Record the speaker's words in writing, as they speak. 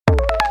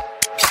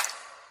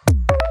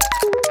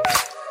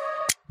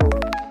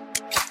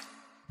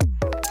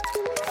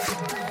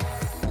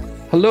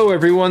Hello,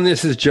 everyone.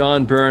 This is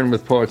John Byrne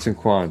with Poets and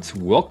Quants.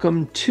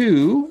 Welcome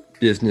to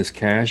Business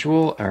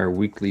Casual, our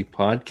weekly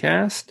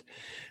podcast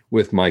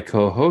with my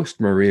co-host,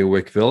 Maria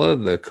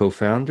Wickvilla,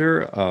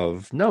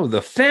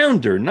 the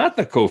founder, not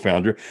the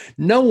co-founder.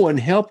 No one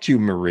helped you,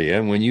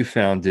 Maria, when you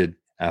founded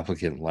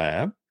Applicant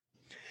Lab.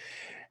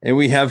 And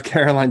we have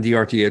Caroline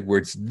D'Arte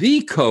Edwards,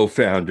 the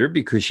co-founder,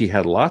 because she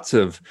had lots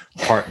of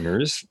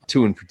partners,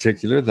 two in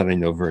particular that I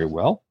know very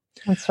well.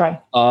 That's right.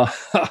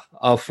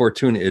 Of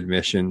Fortuna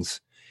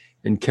Admissions.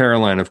 And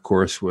Caroline, of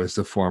course, was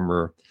the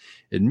former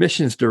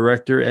admissions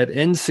director at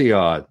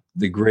INSEAD,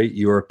 the great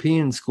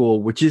European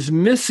school, which is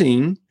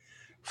missing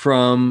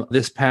from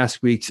this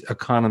past week's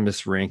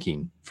Economist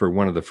ranking for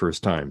one of the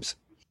first times.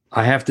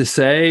 I have to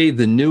say,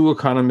 the new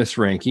Economist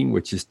ranking,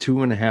 which is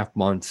 2.5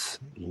 months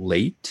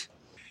late,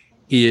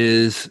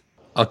 is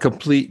a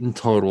complete and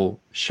total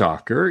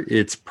shocker.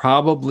 It's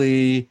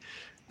probably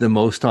the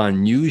most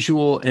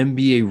unusual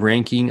MBA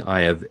ranking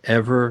I have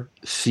ever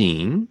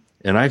seen.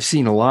 And I've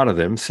seen a lot of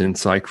them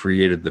since I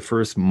created the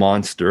first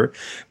monster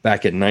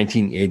back in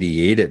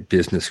 1988 at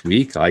Business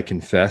Week. I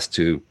confess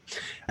to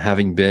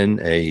having been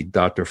a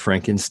Dr.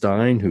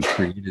 Frankenstein who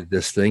created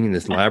this thing in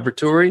his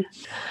laboratory.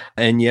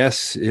 And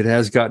yes, it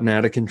has gotten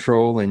out of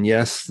control. And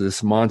yes,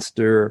 this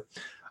monster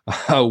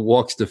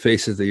walks the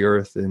face of the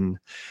earth and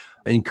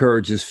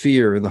encourages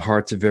fear in the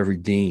hearts of every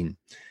dean.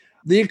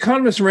 The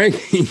Economist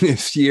ranking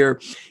this year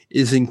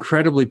is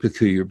incredibly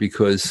peculiar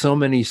because so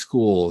many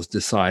schools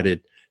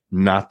decided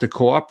not to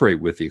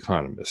cooperate with The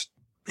Economist.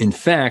 In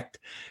fact,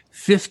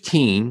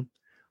 15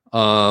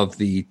 of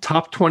the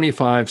top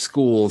 25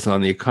 schools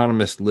on The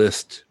Economist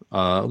list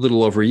a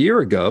little over a year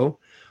ago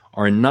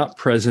are not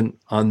present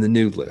on the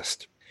new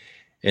list.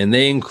 And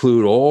they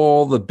include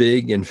all the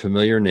big and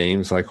familiar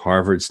names like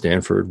Harvard,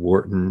 Stanford,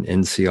 Wharton,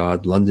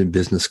 INSEAD, London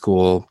Business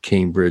School,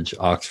 Cambridge,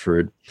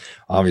 Oxford,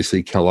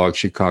 obviously Kellogg,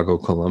 Chicago,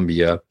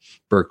 Columbia,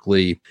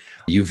 Berkeley,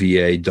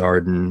 UVA,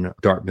 Darden,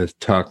 Dartmouth,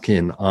 Tuck,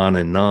 and on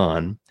and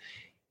on.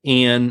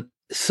 And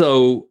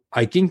so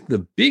I think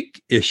the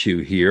big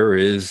issue here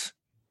is,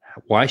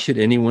 why should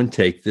anyone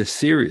take this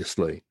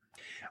seriously?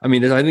 I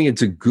mean, I think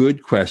it's a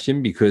good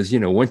question because,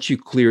 once you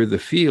clear the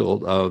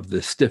field of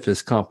the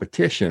stiffest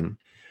competition,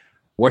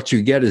 what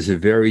you get is a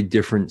very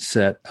different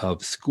set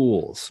of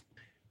schools.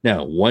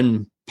 Now,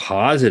 one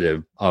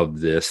positive of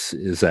this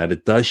is that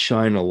it does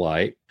shine a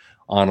light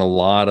on a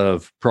lot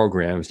of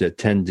programs that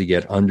tend to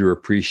get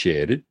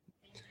underappreciated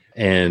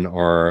and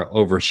are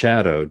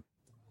overshadowed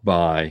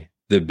by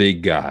the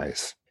big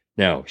guys.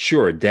 Now,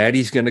 sure,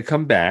 daddy's going to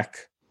come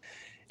back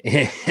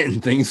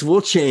and things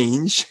will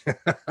change.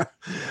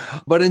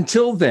 But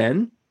until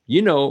then,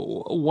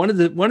 one of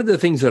the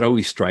things that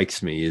always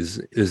strikes me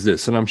is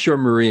this, and I'm sure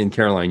Marie and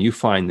Caroline, you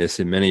find this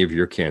in many of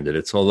your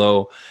candidates,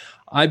 although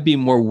I'd be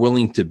more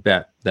willing to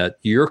bet that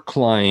your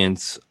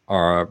clients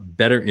are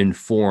better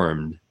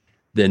informed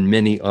than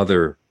many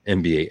other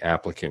MBA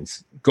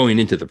applicants going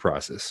into the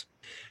process.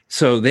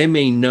 So they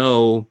may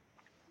know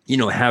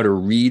how to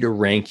read a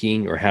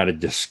ranking or how to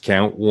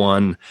discount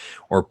one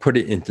or put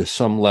it into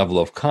some level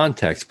of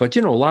context. But,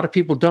 a lot of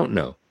people don't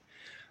know.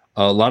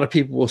 A lot of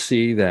people will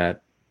see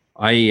that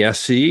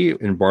IESC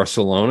in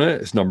Barcelona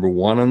is number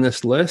one on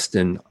this list,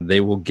 and they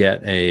will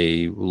get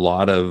a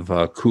lot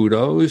of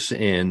kudos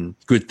and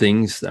good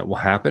things that will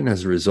happen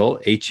as a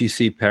result.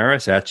 HEC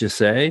Paris,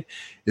 HSA,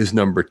 is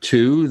number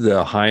two.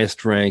 The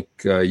highest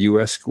ranked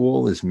U.S.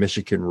 school is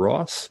Michigan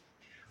Ross,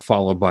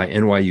 followed by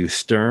NYU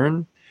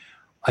Stern.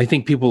 I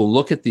think people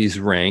look at these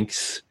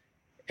ranks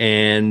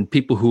and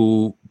people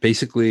who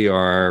basically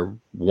are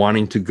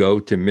wanting to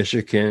go to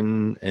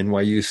Michigan,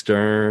 NYU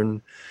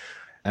Stern,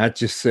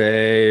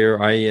 HSA or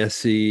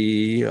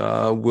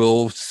IESC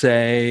will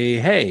say,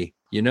 hey,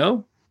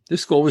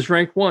 this school was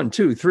ranked 1,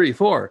 2, 3,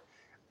 4.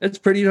 That's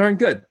pretty darn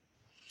good.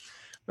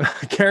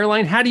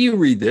 Caroline, how do you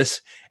read this?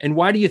 And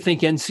why do you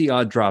think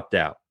NCR dropped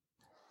out?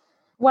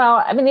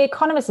 Well, I mean, The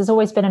Economist has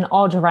always been an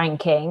odd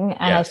ranking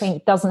and Yes. I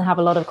think doesn't have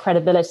a lot of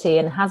credibility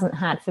and hasn't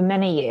had for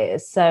many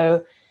years.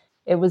 So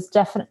it was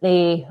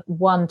definitely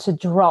one to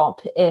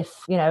drop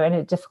if, in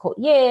a difficult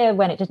year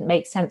when it didn't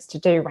make sense to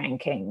do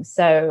rankings.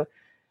 So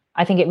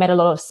I think it made a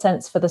lot of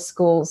sense for the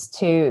schools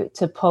to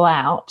pull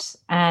out.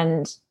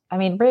 And I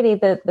mean, really,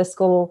 the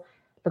school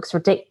looks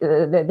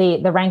ridiculous.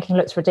 The ranking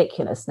looks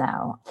ridiculous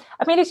now.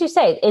 I mean, as you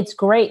say, it's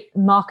great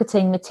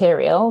marketing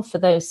material for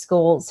those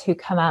schools who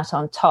come out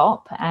on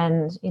top.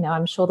 And,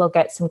 I'm sure they'll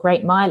get some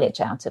great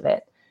mileage out of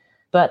it.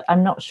 But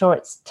I'm not sure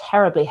it's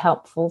terribly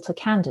helpful to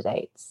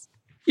candidates.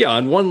 Yeah,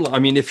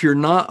 if you're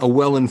not a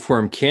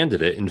well-informed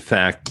candidate, in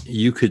fact,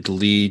 it could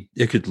lead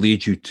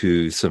you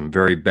to some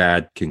very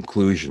bad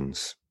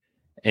conclusions.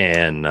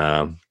 And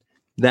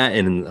that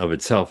in and of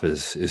itself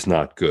is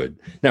not good.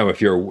 Now,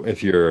 if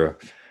you're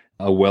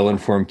a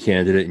well-informed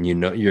candidate and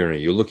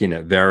you're looking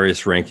at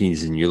various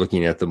rankings and you're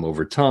looking at them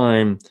over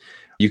time,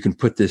 you can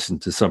put this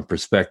into some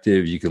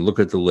perspective. You can look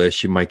at the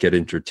list. You might get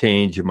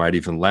entertained. You might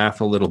even laugh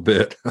a little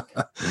bit.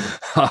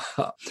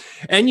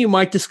 And you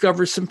might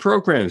discover some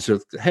programs. So,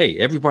 hey,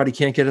 everybody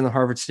can't get in the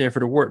Harvard,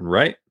 Stanford, or Wharton,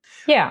 right?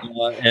 Yeah.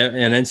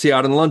 And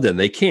NCEAD in London,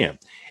 they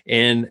can't.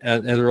 And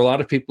there are a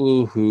lot of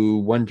people who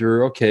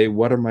wonder, okay,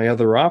 what are my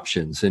other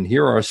options? And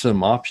here are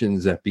some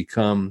options that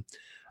become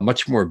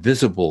much more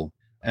visible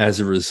as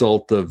a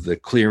result of the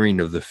clearing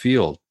of the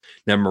field.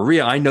 Now,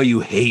 Maria, I know you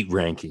hate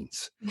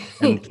rankings.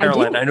 And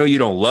Caroline, I know you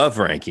don't love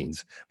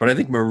rankings, but I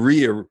think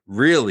Maria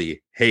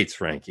really hates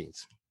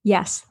rankings.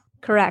 Yes,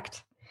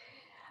 correct.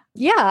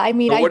 Yeah, I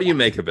mean, so what do you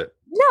make of it?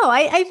 No,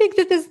 I think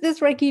that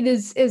this ranking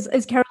is,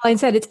 as Caroline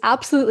said, it's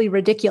absolutely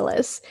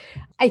ridiculous.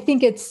 I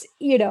think it's,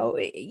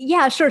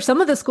 yeah, sure, some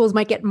of the schools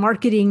might get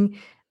marketing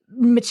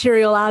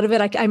material out of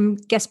it. I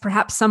guess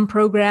perhaps some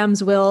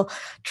programs will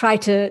try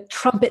to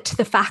trumpet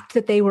the fact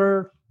that they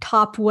were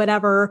top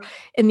whatever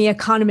in the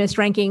Economist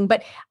ranking.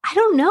 But I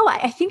don't know.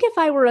 I think if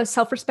I were a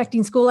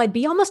self-respecting school, I'd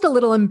be almost a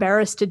little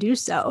embarrassed to do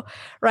so,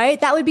 right?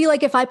 That would be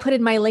like if I put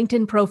in my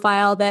LinkedIn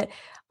profile that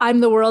I'm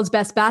the world's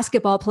best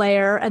basketball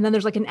player, and then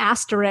there's like an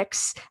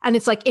asterisk, and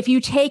it's like, if you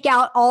take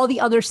out all the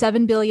other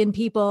 7 billion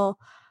people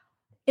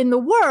in the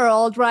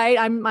world, right?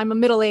 I'm a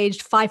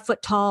middle-aged, 5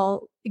 foot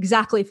tall,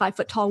 exactly 5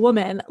 foot tall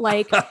woman.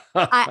 Like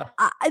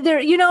there,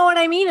 you know what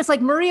I mean? It's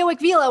like Maria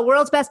Wikvila,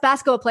 world's best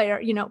basketball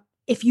player,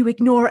 if you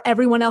ignore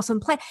everyone else on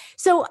the planet.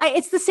 So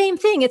it's the same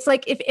thing. It's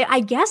like, if I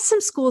guess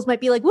some schools might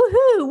be like,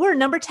 woohoo, we're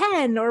number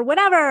 10 or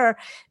whatever.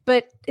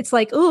 But it's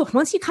like, oh,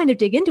 once you kind of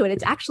dig into it,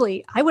 it's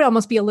actually, I would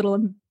almost be a little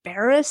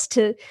embarrassed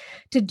to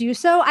do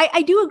so.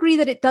 I do agree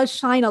that it does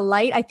shine a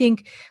light. I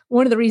think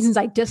one of the reasons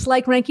I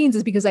dislike rankings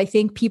is because I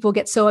think people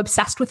get so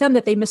obsessed with them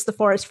that they miss the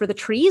forest for the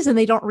trees, and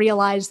they don't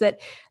realize that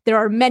there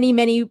are many,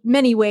 many,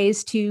 many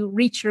ways to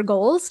reach your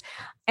goals.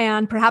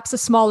 And perhaps a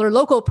smaller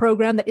local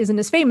program that isn't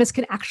as famous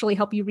can actually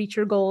help you reach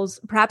your goals,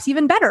 perhaps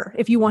even better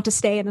if you want to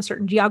stay in a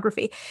certain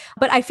geography.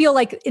 But I feel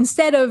like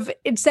instead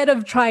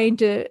of trying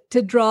to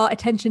draw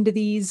attention to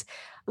these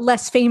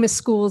less famous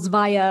schools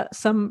via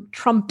some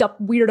trumped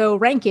up weirdo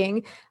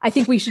ranking, I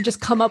think we should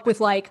just come up with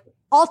like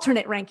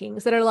alternate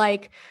rankings that are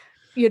like,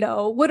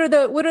 what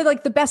are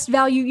like the best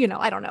value,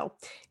 I don't know,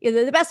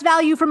 the best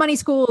value for money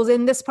schools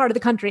in this part of the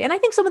country. And I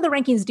think some of the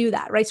rankings do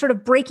that, right? Sort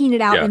of breaking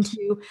it out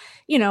into,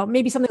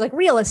 maybe something like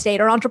real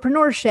estate or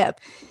entrepreneurship,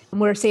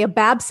 where say a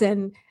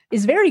Babson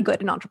is very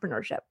good in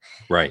entrepreneurship,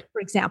 right? For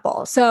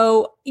example.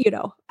 So,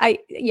 I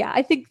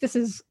think this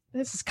is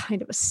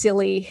kind of a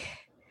silly,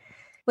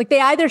 like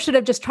they either should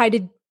have just tried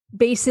to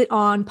base it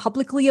on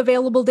publicly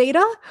available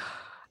data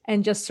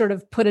and just sort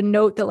of put a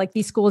note that like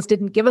these schools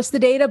didn't give us the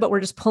data, but we're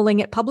just pulling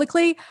it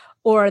publicly,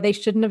 or they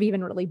shouldn't have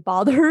even really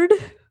bothered.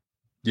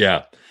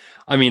 Yeah.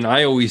 I mean,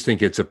 I always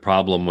think it's a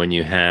problem when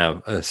you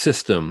have a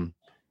system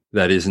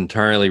that is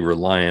entirely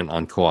reliant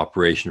on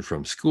cooperation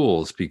from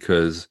schools,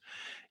 because,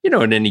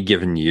 in any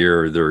given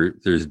year,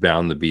 there's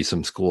bound to be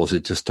some schools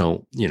that just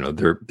don't,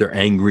 they're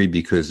angry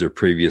because their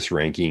previous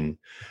ranking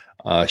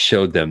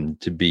showed them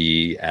to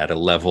be at a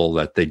level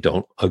that they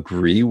don't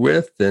agree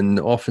with. And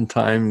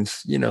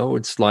oftentimes,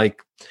 it's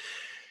like,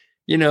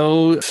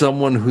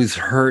 someone who's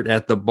hurt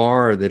at the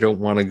bar, they don't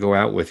want to go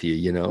out with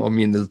you,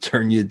 they'll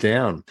turn you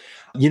down.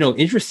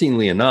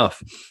 Interestingly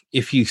enough,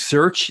 if you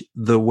search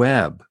the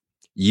web,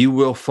 you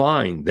will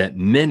find that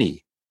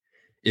many,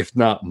 if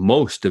not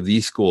most of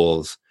these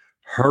schools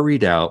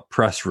hurried out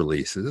press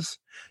releases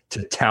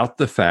to tout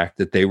the fact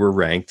that they were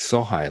ranked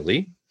so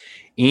highly,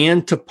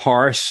 and to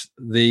parse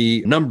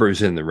the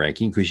numbers in the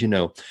ranking, because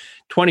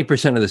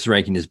 20% of this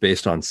ranking is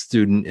based on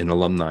student and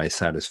alumni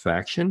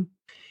satisfaction.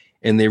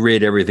 And they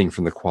rate everything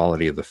from the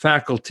quality of the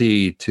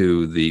faculty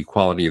to the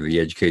quality of the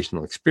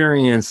educational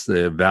experience,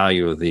 the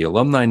value of the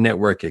alumni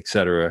network, et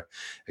cetera,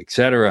 et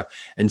cetera.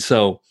 And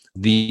so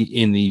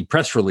in the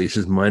press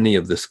releases, many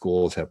of the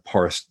schools have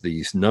parsed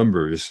these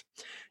numbers,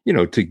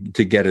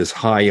 to get as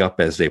high up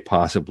as they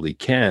possibly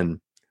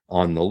can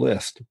on the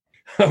list.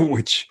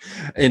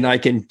 And I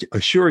can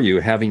assure you,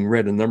 having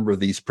read a number of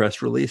these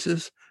press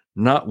releases,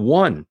 not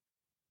one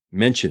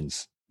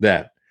mentions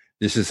that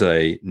this is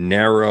a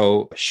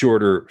narrow,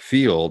 shorter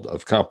field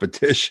of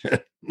competition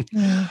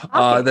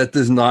that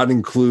does not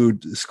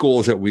include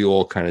schools that we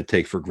all kind of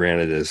take for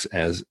granted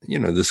as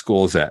the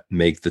schools that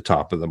make the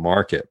top of the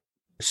market.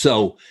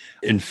 So,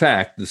 in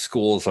fact, the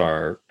schools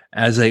are,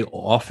 as they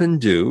often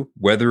do,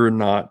 whether or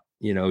not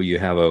you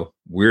have a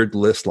weird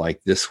list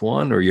like this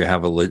one, or you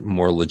have a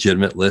more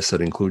legitimate list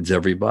that includes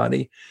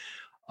everybody,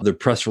 the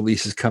press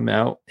releases come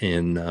out,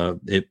 and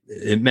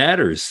it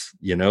matters.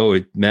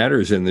 It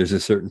matters, and there's a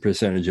certain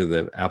percentage of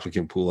the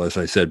applicant pool, as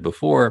I said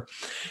before,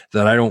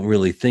 that I don't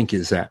really think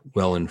is that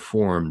well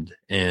informed,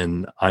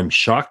 and I'm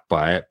shocked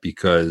by it,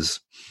 because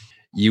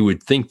you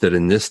would think that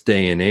in this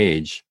day and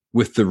age,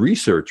 with the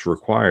research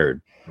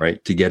required,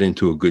 right, to get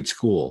into a good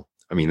school,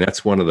 I mean,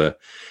 that's one of the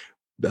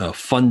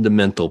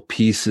fundamental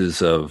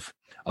pieces of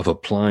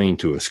applying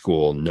to a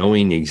school,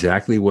 knowing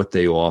exactly what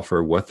they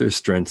offer, what their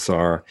strengths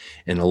are,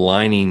 and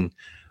aligning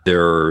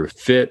their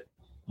fit,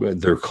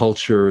 their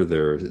culture,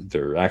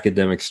 their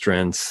academic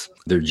strengths,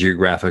 their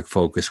geographic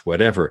focus,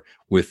 whatever,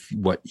 with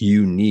what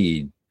you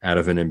need out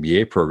of an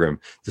MBA program.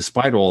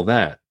 Despite all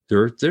that,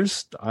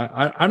 there's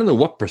I don't know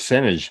what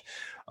percentage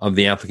of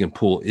the applicant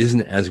pool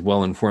isn't as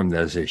well informed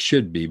as they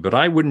should be. But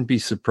I wouldn't be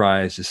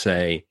surprised to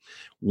say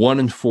 1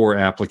 in 4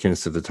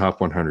 applicants to the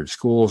top 100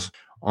 schools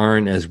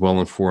aren't as well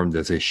informed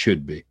as they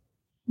should be.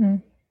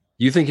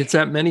 You think it's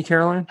that many,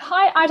 Caroline?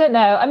 I don't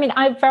know. I mean,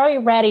 I very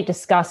rarely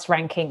discuss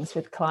rankings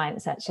with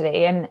clients,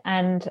 actually. And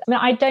I mean,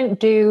 I don't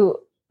do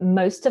a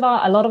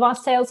lot of our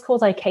sales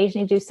calls. I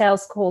occasionally do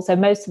sales calls. So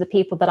most of the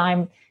people that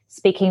I'm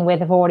speaking with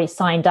have already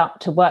signed up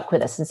to work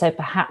with us. And so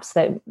perhaps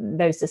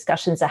those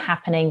discussions are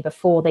happening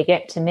before they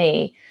get to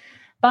me.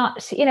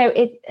 But,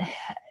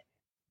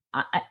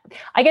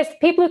 I guess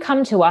people who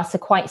come to us are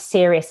quite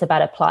serious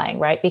about applying,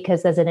 right?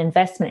 Because there's an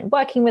investment in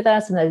working with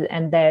us,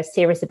 and they're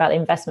serious about the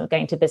investment of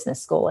going to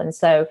business school. And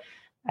so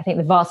I think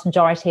the vast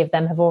majority of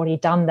them have already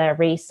done their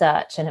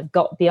research and have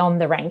got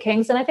beyond the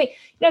rankings. And I think,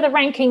 the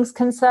rankings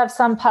can serve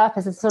some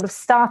purpose as a sort of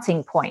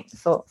starting point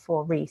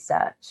for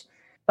research.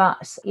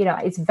 But,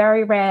 it's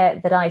very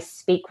rare that I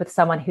speak with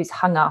someone who's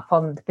hung up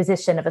on the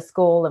position of a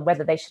school and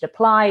whether they should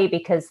apply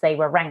because they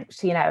were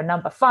ranked,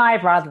 number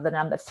 5 rather than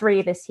number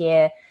 3 this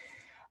year.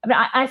 I mean,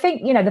 I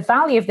think, the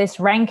value of this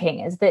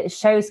ranking is that it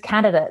shows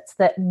candidates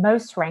that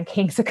most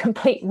rankings are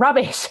complete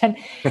rubbish. And,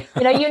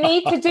 you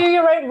need to do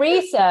your own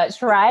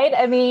research, right?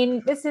 I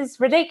mean, this is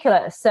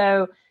ridiculous.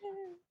 So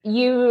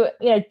you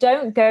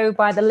don't go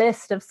by the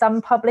list of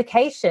some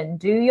publication.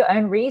 Do your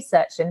own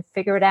research and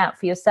figure it out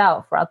for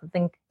yourself rather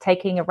than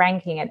taking a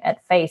ranking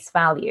at face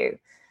value.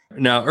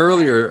 Now,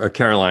 earlier,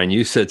 Caroline,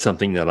 you said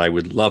something that I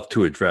would love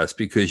to address,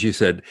 because you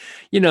said,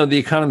 the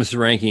Economist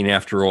ranking,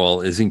 after all,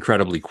 is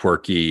incredibly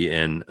quirky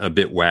and a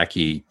bit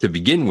wacky to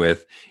begin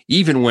with,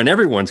 even when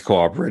everyone's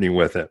cooperating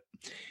with it.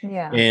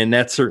 Yeah. And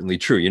that's certainly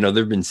true. There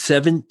have been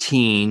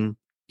 17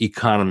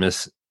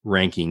 Economist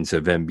rankings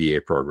of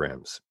MBA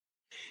programs.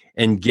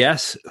 And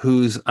guess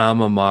whose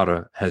alma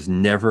mater has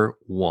never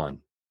won?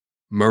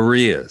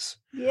 Maria's.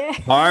 Yeah.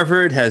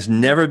 Harvard has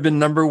never been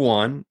number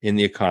 1 in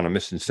The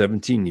Economist in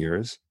 17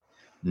 years.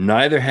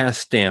 Neither has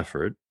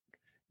Stanford.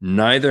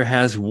 Neither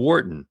has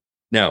Wharton.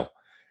 Now,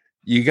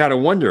 you got to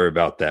wonder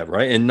about that,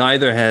 right? And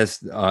neither has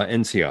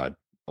INSEAD,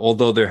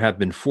 although there have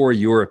been 4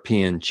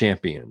 European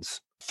champions.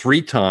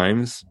 3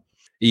 times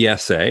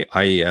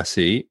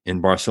IESE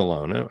in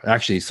Barcelona.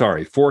 Actually,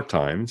 4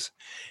 times.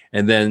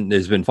 And then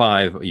there's been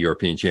 5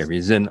 European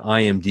champions and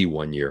IMD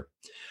 1 year.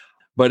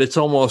 But it's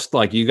almost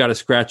like you got to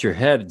scratch your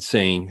head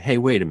saying, hey,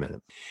 wait a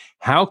minute.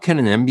 How can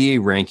an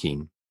MBA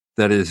ranking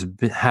that has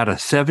had a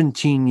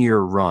 17-year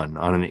run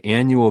on an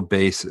annual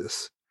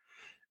basis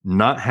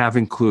not have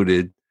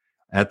included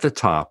at the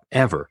top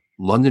ever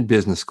London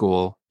Business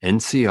School,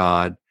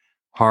 INSEAD,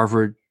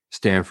 Harvard,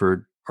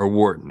 Stanford, or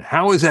Wharton?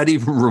 How is that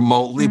even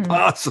remotely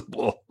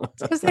possible?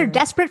 Because they're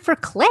desperate for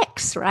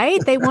clicks,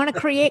 right? They want to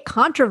create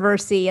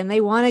controversy and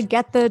they want to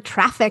get the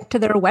traffic to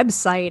their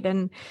website.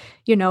 And,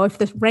 if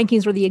the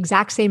rankings were the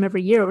exact same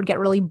every year, it would get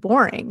really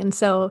boring. And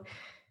so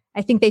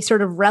I think they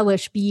sort of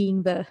relish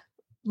being the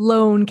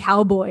lone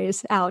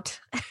cowboys out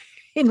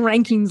in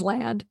rankings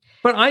land.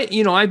 But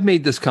I've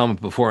made this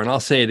comment before, and I'll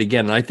say it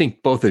again. And I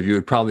think both of you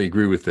would probably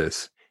agree with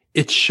this.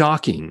 It's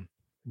shocking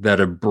that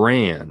a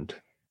brand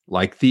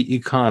like The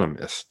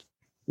Economist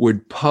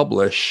would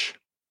publish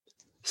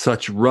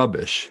such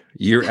rubbish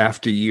year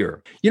after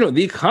year.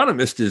 The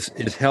Economist is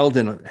held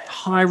in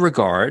high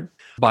regard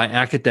by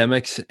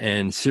academics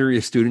and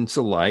serious students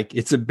alike.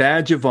 It's a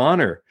badge of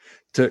honor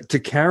to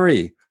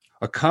carry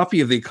a copy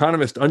of The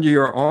Economist under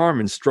your arm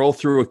and stroll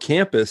through a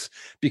campus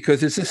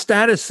because it's a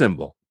status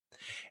symbol.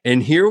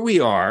 And here we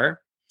are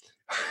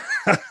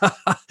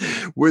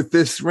with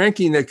this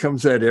ranking that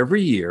comes out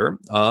every year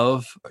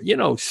of,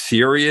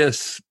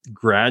 serious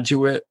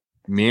graduate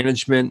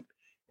management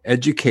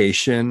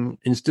education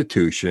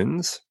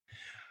institutions.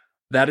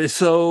 That is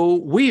so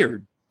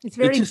weird. It's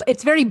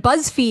very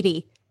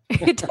BuzzFeedy.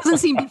 It doesn't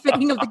seem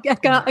befitting of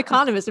the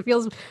Economist. It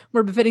feels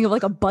more befitting of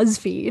like a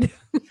BuzzFeed.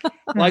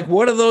 Like,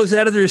 what are those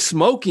editors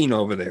smoking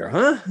over there,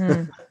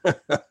 huh?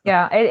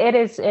 Yeah, it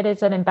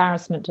is an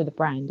embarrassment to the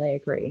brand. I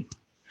agree.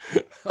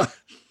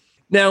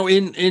 Now,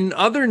 in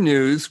other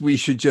news, we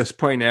should just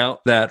point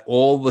out that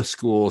all the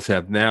schools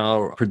have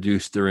now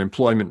produced their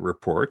employment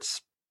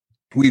reports.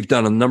 We've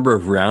done a number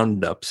of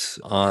roundups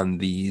on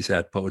these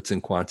at Poets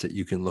and Quants that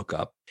you can look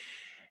up.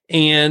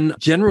 And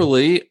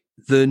generally,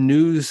 the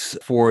news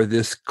for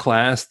this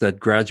class that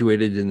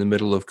graduated in the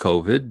middle of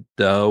COVID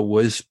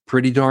was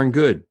pretty darn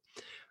good.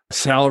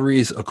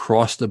 Salaries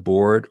across the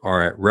board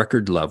are at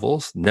record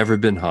levels, never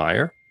been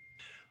higher.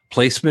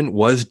 Placement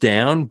was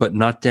down, but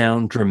not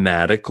down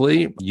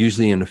dramatically.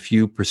 Usually in a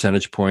few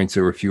percentage points,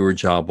 there were fewer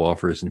job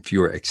offers and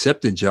fewer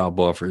accepted job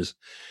offers,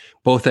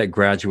 both at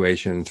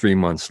graduation and 3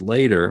 months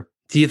later.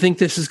 Do you think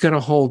this is going to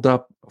hold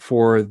up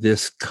for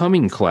this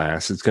coming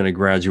class that's going to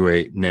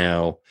graduate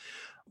now,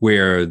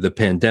 where the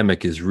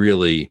pandemic has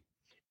really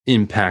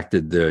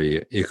impacted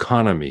the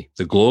economy,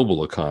 the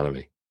global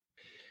economy?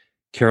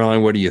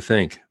 Caroline, what do you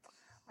think?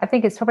 I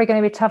think it's probably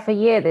going to be a tougher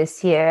year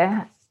this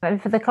year.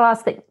 And for the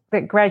class that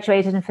that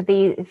graduated, and for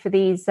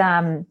these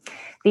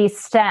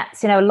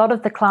stats, a lot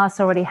of the class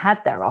already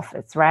had their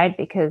offers, right?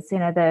 Because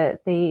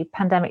the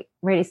pandemic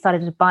really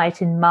started to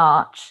bite in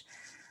March,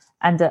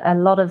 and a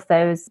lot of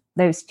those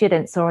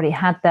students already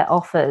had their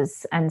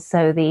offers, and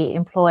so the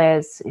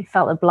employers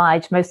felt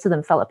obliged. Most of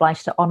them felt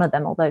obliged to honor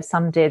them, although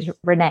some did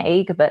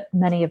renege, but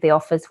many of the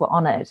offers were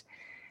honored.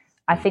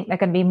 I think they're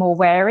going to be more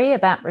wary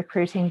about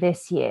recruiting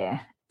this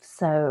year.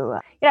 So,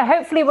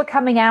 hopefully we're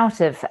coming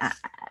out of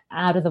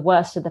the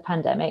worst of the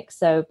pandemic.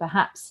 So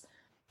perhaps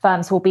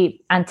firms will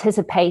be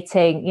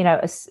anticipating,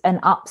 an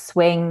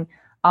upswing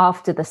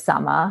after the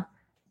summer.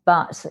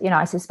 But,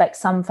 I suspect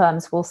some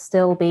firms will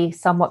still be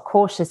somewhat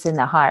cautious in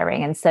their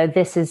hiring. And so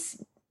this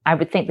is, I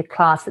would think, the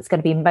class that's going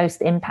to be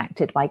most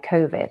impacted by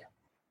COVID.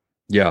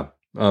 Yeah.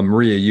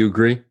 Maria, you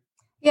agree?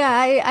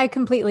 Yeah, I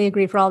completely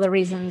agree for all the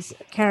reasons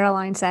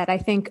Caroline said. I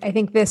think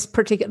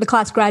the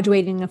class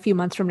graduating a few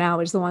months from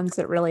now is the ones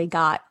that really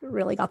got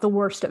the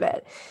worst of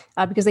it,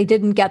 because they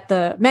didn't get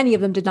many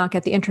of them did not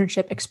get the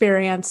internship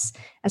experience.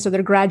 And so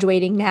they're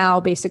graduating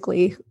now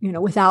basically,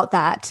 without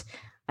that.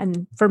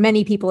 And for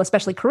many people,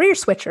 especially career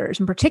switchers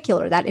in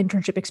particular, that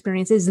internship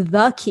experience is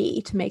the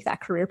key to make that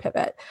career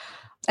pivot.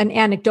 And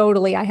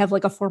anecdotally, I have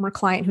a former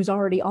client who's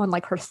already on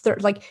her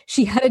third,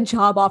 she had a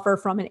job offer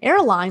from an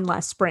airline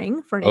last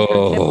spring for an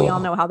internship. Oh. We all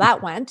know how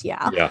that went.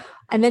 Yeah.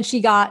 And then she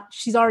got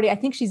a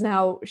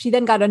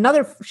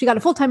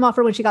full-time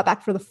offer when she got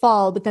back for the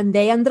fall, but then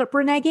they ended up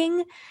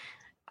reneging,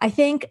 I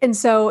think. And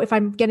so if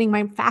I'm getting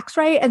my facts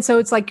right, and so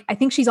it's I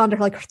think she's on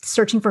to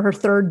searching for her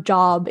third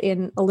job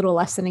in a little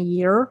less than a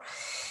year.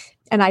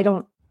 And I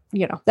don't,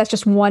 that's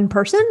just one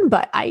person,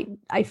 but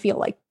I feel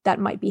like that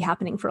might be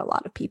happening for a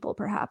lot of people,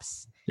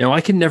 perhaps. Now,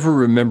 I can never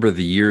remember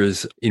the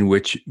years in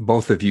which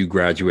both of you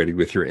graduated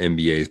with your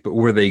MBAs, but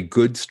were they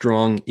good,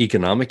 strong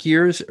economic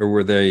years, or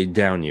were they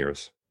down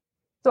years?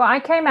 So I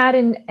came out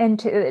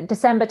into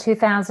December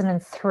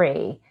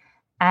 2003.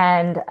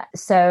 And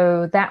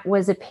so that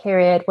was a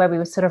period where we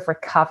were sort of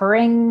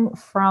recovering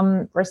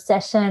from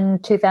recession.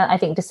 I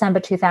think December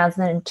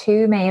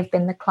 2002 may have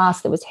been the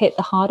class that was hit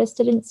the hardest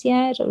at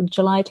INSEAD, or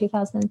July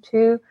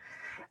 2002.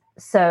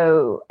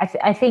 So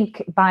I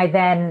think by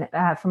then,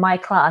 for my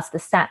class, the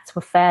stats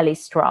were fairly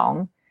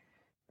strong.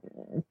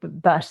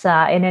 But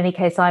in any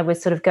case, I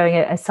was sort of going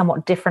a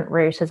somewhat different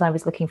route, as I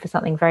was looking for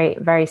something very,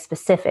 very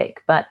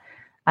specific. And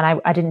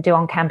I didn't do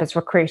on-campus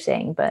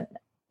recruiting. But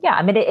yeah,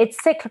 I mean,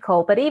 it's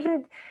cyclical. But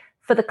even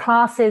for the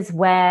classes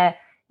where,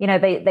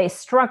 they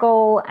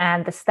struggle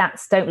and the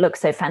stats don't look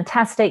so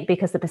fantastic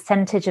because the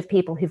percentage of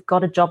people who've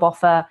got a job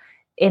offer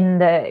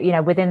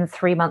within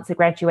 3 months of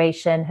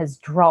graduation has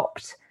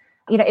dropped.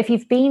 If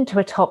you've been to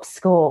a top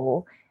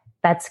school,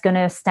 that's going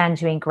to stand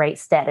you in great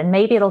stead. And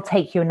maybe it'll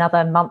take you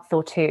another month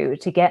or two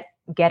to get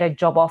a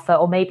job offer,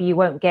 or maybe you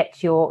won't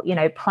get your,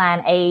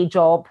 plan A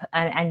job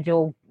and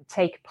you'll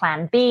take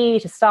plan B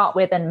to start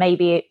with. And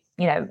maybe,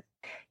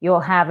 you'll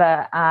have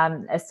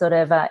a sort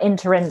of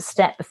interim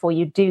step before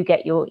you do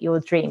get your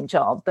dream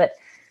job. But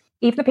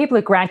even the people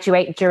who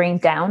graduate during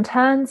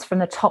downturns from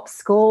the top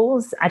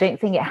schools, I don't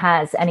think it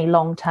has any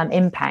long-term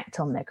impact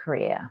on their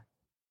career.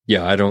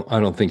 Yeah, I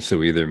don't think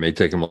so either. It may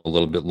take them a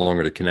little bit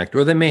longer to connect,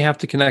 or they may have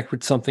to connect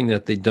with something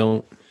that they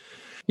don't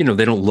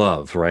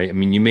love, right? I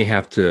mean, you may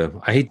have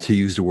to, I hate to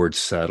use the word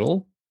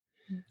settle,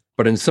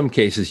 but in some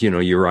cases,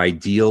 your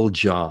ideal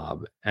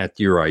job at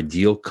your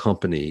ideal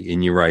company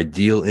in your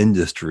ideal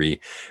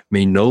industry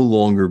may no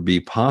longer be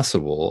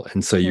possible.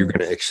 And so you're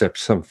going to accept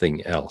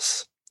something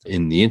else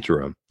in the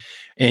interim.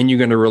 And you're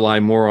going to rely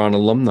more on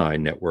alumni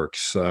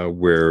networks,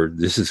 where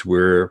this is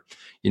where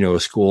a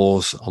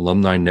school's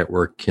alumni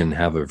network can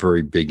have a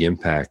very big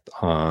impact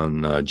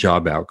on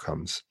job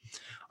outcomes.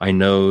 I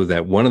know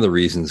that one of the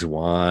reasons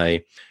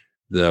why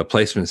the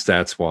placement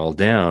stats, while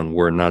down,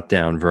 were not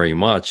down very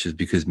much is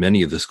because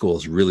many of the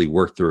schools really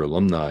worked their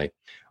alumni,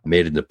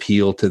 made an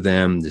appeal to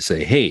them to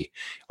say, hey,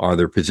 are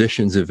there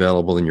positions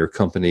available in your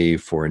company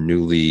for a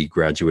newly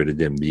graduated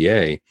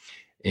MBA?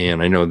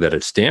 And I know that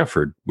at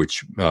Stanford,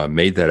 which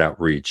made that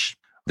outreach,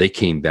 they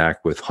came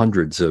back with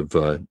hundreds of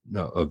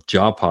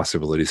job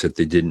possibilities that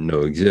they didn't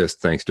know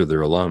exist, thanks to their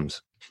alums.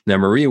 Now,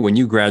 Maria, when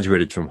you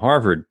graduated from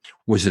Harvard,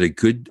 was it a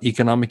good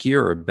economic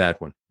year or a bad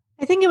one?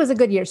 I think it was a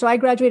good year. So I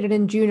graduated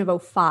in June of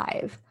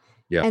 2005.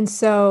 Yeah. And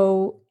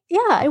so,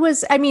 yeah, it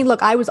was,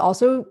 look, I was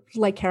also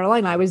like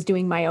Caroline, I was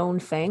doing my own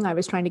thing. I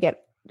was trying to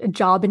get a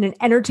job in an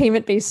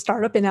entertainment-based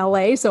startup in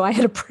LA. So I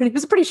had it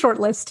was a pretty short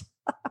list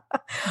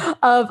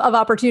of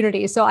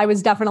opportunities. So I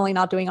was definitely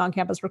not doing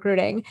on-campus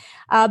recruiting.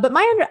 But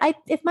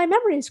if my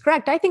memory is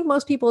correct, I think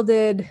most people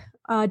did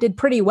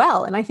pretty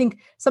well. And I think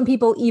some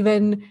people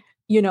even,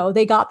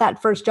 they got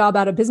that first job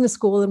out of business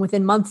school and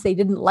within months they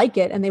didn't like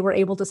it and they were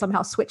able to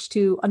somehow switch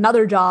to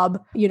another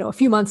job, a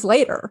few months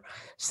later.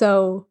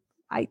 So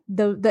I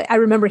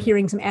remember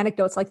hearing some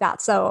anecdotes like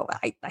that. So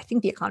I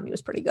think the economy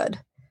was pretty good.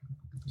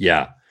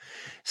 Yeah.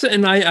 So,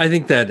 and I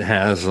think that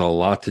has a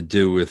lot to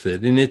do with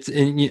it.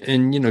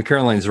 And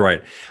Caroline's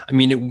right. I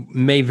mean, it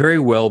may very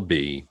well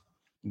be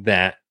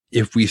that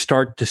if we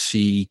start to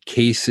see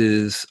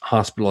cases,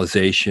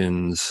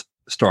 hospitalizations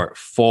start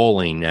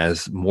falling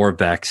as more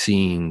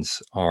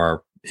vaccines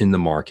are in the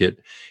market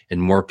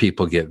and more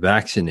people get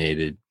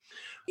vaccinated,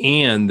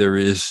 and there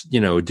is,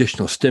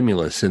 additional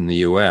stimulus in the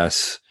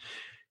U.S.,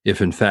 if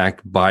in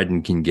fact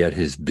Biden can get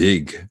his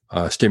big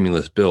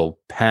stimulus bill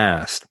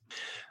passed,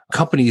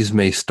 companies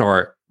may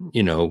start,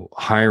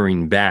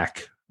 hiring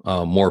back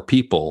more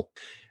people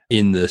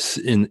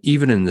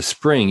even in the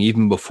spring,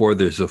 even before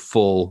there's a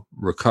full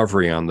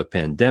recovery on the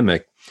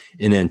pandemic,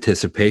 in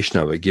anticipation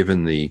of it,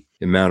 given the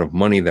amount of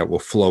money that will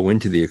flow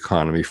into the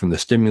economy from the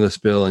stimulus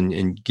bill,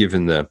 and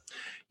given the,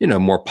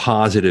 more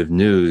positive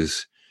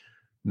news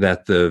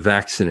that the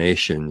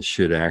vaccination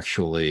should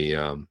actually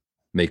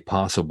make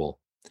possible.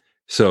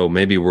 So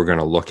maybe we're going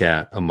to look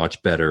at a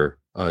much better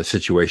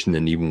situation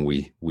than even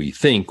we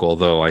think.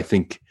 Although I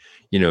think,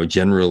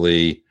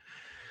 generally,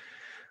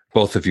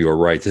 both of you are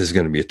right. This is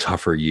going to be a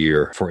tougher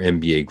year for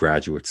MBA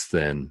graduates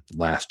than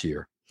last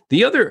year.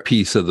 The other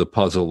piece of the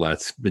puzzle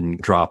that's been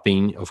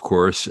dropping, of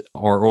course,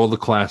 are all the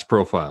class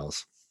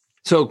profiles.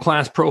 So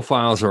class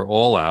profiles are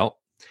all out.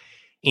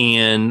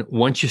 And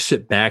once you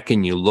sit back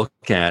and you look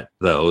at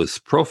those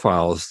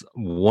profiles,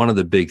 one of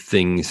the big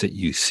things that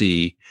you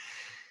see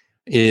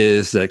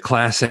is that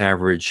class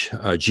average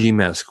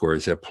GMAT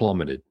scores have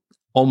plummeted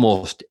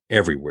almost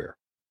everywhere.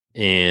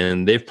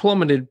 And they've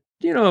plummeted,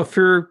 a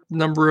fair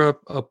number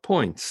of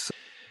points.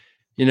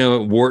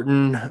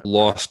 Wharton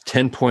lost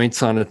 10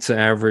 points on its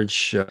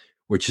average,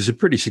 which is a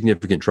pretty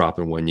significant drop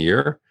in 1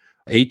 year.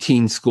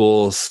 18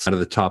 schools out of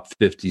the top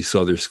 50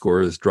 saw their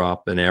scores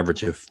drop an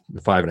average of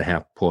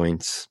 5.5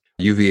 points.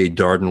 UVA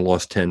Darden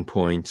lost 10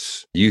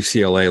 points.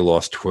 UCLA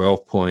lost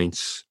 12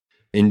 points.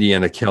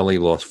 Indiana Kelley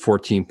lost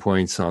 14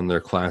 points on their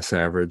class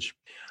average.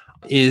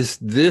 Is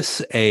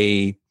this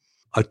a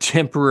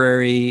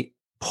temporary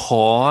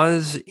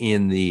pause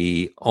in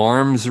the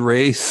arms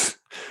race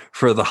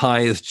for the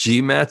highest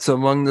GMATs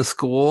among the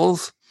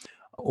schools?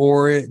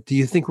 Or do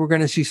you think we're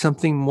going to see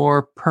something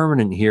more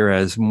permanent here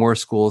as more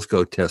schools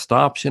go test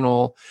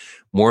optional,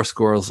 more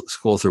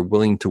schools are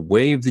willing to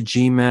waive the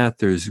GMAT?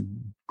 There's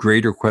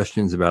greater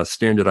questions about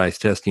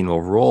standardized testing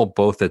overall,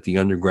 both at the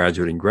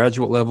undergraduate and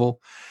graduate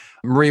level.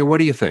 Maria, what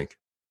do you think?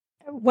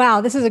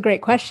 Wow, this is a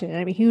great question.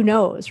 I mean, who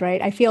knows,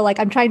 right? I feel like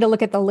I'm trying to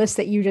look at the list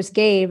that you just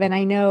gave, and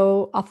I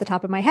know off the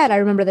top of my head, I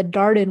remember that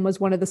Darden was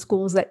one of the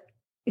schools that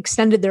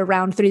extended their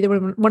round 3. They were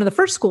one of the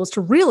first schools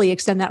to really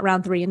extend that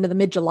round 3 into the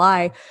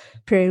mid-July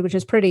period, which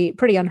is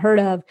pretty unheard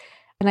of.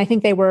 And I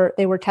think they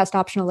were test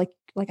optional,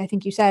 like I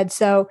think you said.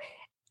 So,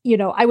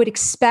 I would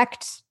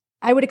expect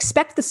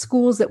the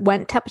schools that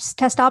went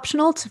test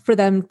optional for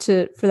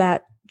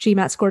that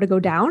GMAT score to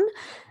go down,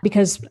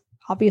 because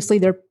obviously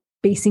they're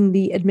basing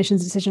the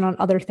admissions decision on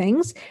other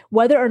things.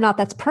 Whether or not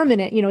that's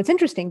permanent, it's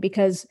interesting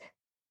because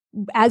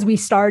as we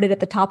started at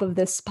the top of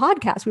this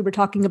podcast, we were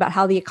talking about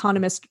how the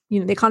Economist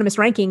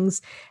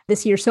rankings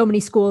this year, so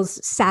many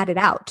schools sat it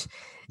out.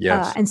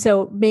 Yes. And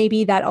so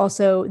maybe that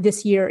also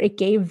this year, it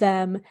gave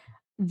them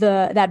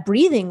that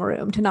breathing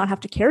room to not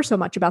have to care so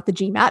much about the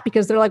GMAT,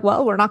 because they're like,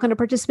 well, we're not going to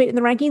participate in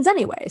the rankings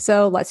anyway.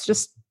 So let's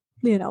just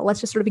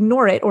sort of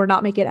ignore it or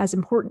not make it as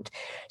important.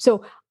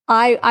 So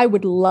I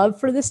would love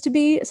for this to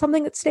be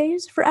something that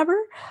stays forever,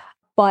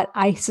 but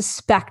I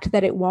suspect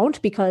that it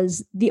won't,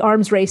 because the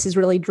arms race is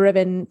really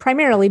driven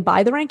primarily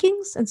by the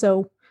rankings. And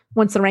so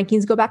once the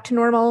rankings go back to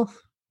normal,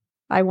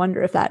 I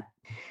wonder if that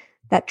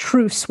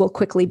truce will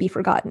quickly be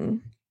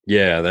forgotten.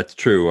 Yeah, that's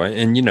true.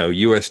 And,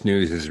 U.S.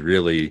 News is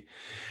really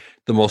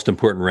the most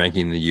important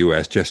ranking in the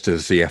U.S., just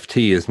as the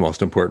FT is the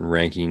most important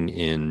ranking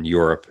in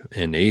Europe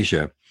and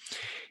Asia.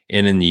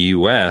 And in the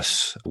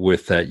U.S.,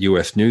 with that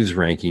U.S. News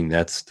ranking,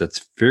 that's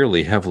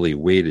fairly heavily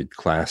weighted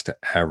class to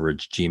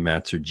average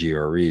GMATs or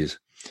GREs.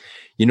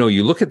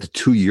 You look at the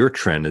 2-year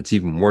trend, it's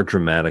even more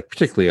dramatic,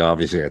 particularly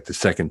obviously at the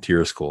second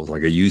tier schools,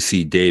 like a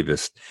UC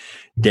Davis,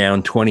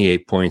 down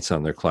 28 points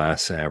on their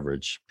class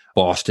average.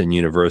 Boston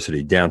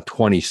University down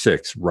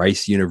 26,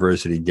 Rice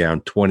University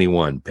down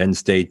 21, Penn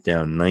State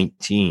down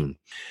 19.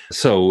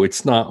 So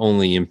it's not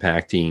only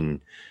impacting,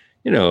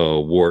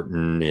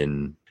 Wharton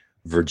and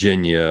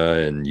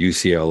Virginia and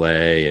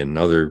UCLA and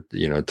other,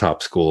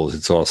 top schools.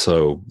 It's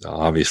also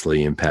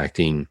obviously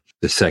impacting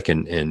the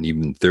second and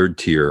even third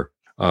tier,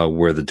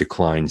 where the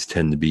declines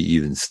tend to be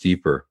even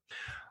steeper.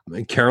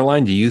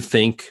 Caroline, do you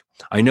think,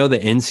 I know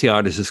that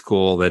INSEAD is a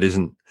school that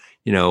isn't,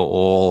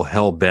 all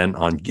hell bent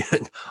on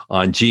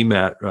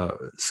GMAT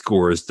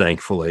scores,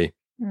 thankfully.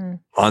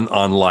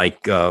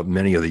 Unlike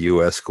many of the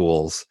U.S.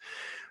 schools,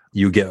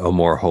 you get a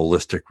more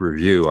holistic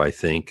review, I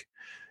think.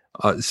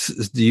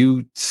 Do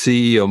you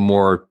see a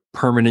more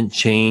permanent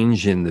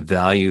change in the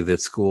value that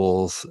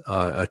schools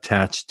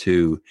attach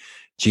to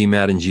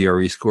GMAT and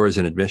GRE scores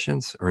and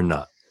admissions, or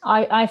not?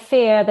 I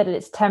fear that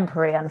it's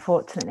temporary,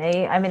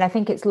 unfortunately. I mean, I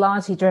think it's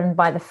largely driven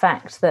by the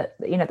fact that,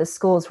 the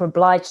schools were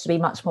obliged to be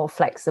much more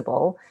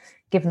flexible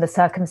given the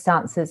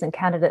circumstances, and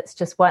candidates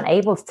just weren't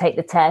able to take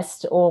the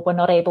test, or were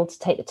not able to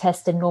take the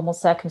test in normal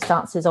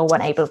circumstances, or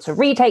weren't able to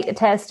retake the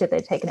test if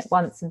they'd taken it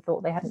once and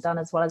thought they hadn't done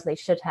as well as they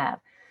should have.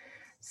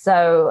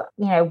 So,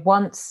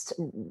 once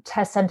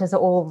test centers are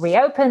all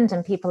reopened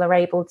and people are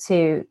able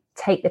to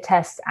take the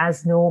tests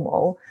as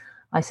normal,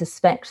 I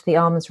suspect the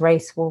arms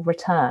race will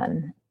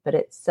return. But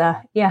it's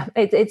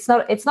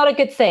not a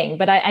good thing.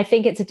 But I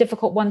think it's a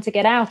difficult one to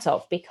get out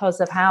of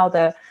because of how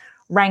the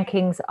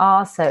rankings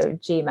are so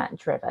GMAT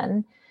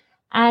driven.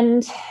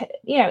 And,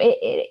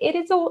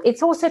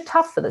 it's also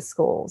tough for the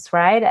schools,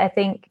 right? I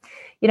think,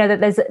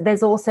 that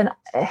there's also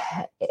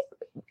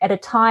at a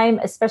time,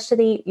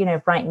 especially,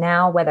 right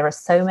now where there are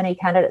so many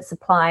candidates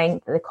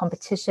applying, the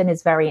competition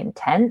is very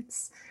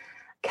intense.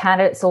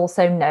 Candidates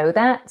also know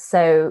that.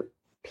 So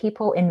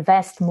people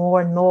invest more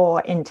and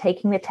more in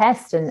taking the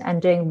test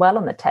and doing well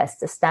on the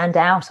test to stand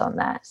out on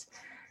that.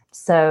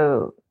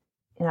 So,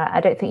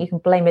 I don't think you can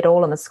blame it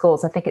all on the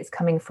schools. I think it's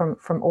coming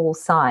from all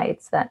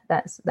sides.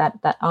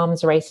 That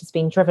arms race is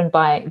being driven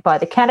by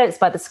the candidates,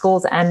 by the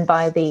schools, and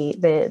by the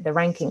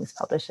rankings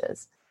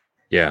publishers.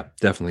 Yeah,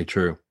 definitely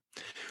true.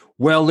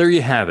 Well, there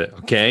you have it.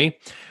 Okay.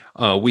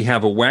 We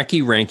have a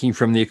wacky ranking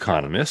from The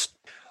Economist.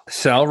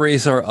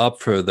 Salaries are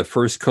up for the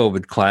first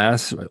COVID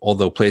class,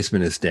 although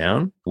placement is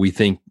down. We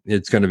think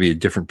it's going to be a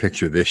different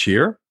picture this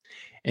year.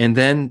 And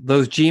then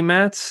those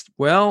GMATs,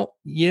 well,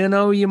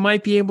 you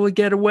might be able to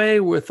get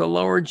away with a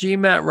lower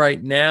GMAT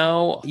right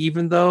now,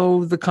 even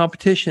though the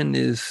competition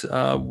is,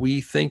 we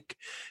think,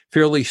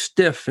 fairly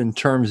stiff in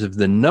terms of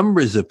the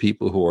numbers of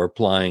people who are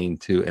applying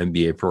to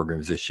MBA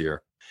programs this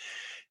year.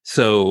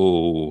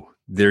 So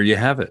there you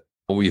have it.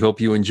 We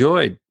hope you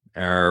enjoyed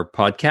our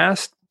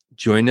podcast.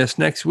 Join us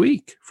next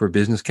week for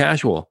Business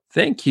Casual.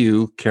 Thank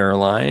you,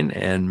 Caroline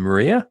and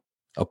Maria.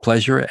 A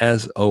pleasure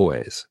as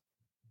always.